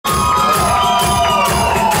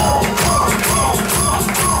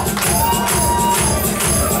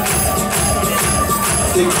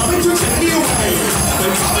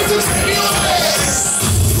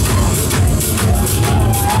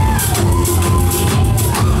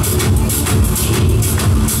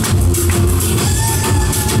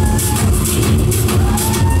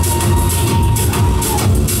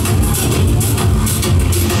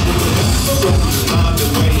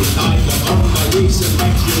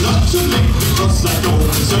actually, because I don't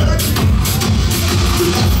deserve. You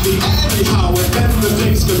left me anyhow, and then the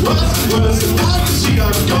things get worse and worse, and now you see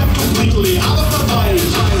I'm gone completely out of my mind.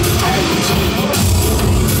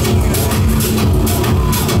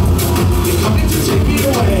 They're coming to take me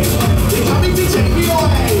away. They're coming to take me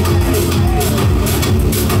away.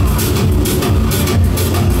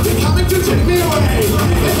 They're coming to take me away.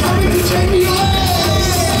 They're coming to take me away.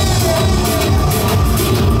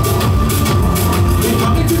 They're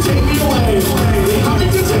coming to take me away. They're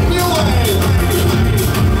coming to take me away.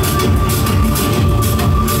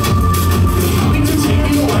 They're coming to take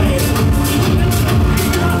me away.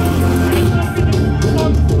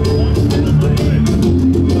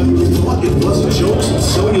 You thought it was a joke,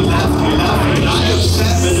 so you laughed, you laughed, and I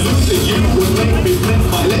upset and losing you would make me flip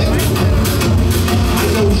my lip. I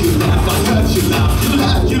know you laughed, I heard you laugh. You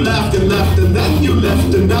laughed, you laughed and left, and then you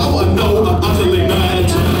left, and now I know I'm utterly mad.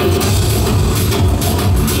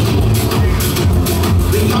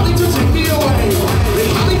 They're coming to take me away.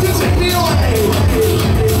 They're coming to take me away.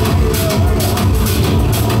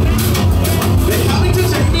 They're coming to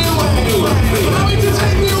take me away. They're coming to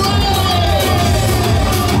take me away.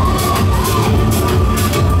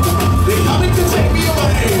 They're coming to take me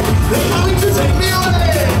away. They're coming to take me away.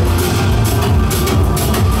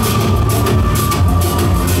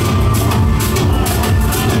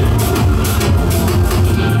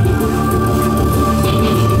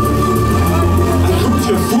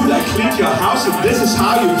 Clean your house, and this is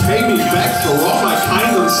how you pay me back for all my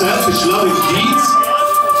kind and selfish loving deeds.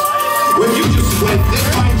 When you just went, they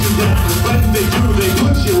find you dead, and when they do, they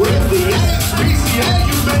put you in the air. PCA,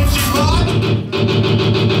 you made you run.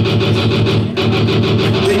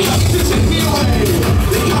 They're coming to take me away.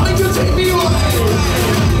 They're coming to take me away.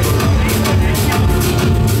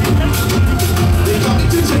 They're coming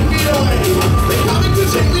to take me away. They're coming to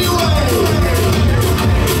take me away.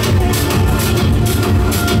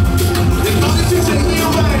 They're coming to take me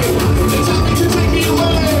away. They're coming to take me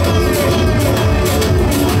away.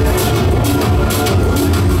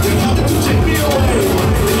 They're coming to take me away.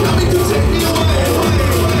 They're coming to take me away. They're coming to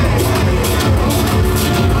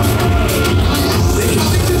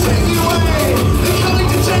take me away. They're coming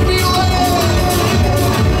to take me away.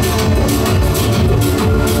 They're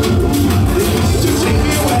coming to take me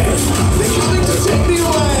away. They're coming to take me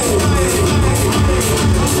away.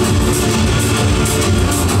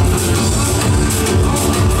 They're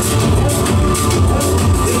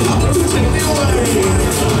coming to take me away.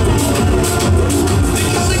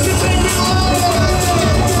 They're coming to take me away.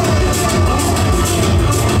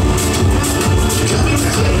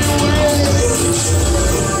 They're coming to take me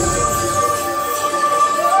away.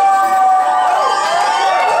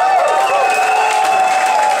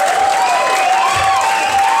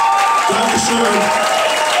 Dankeschön.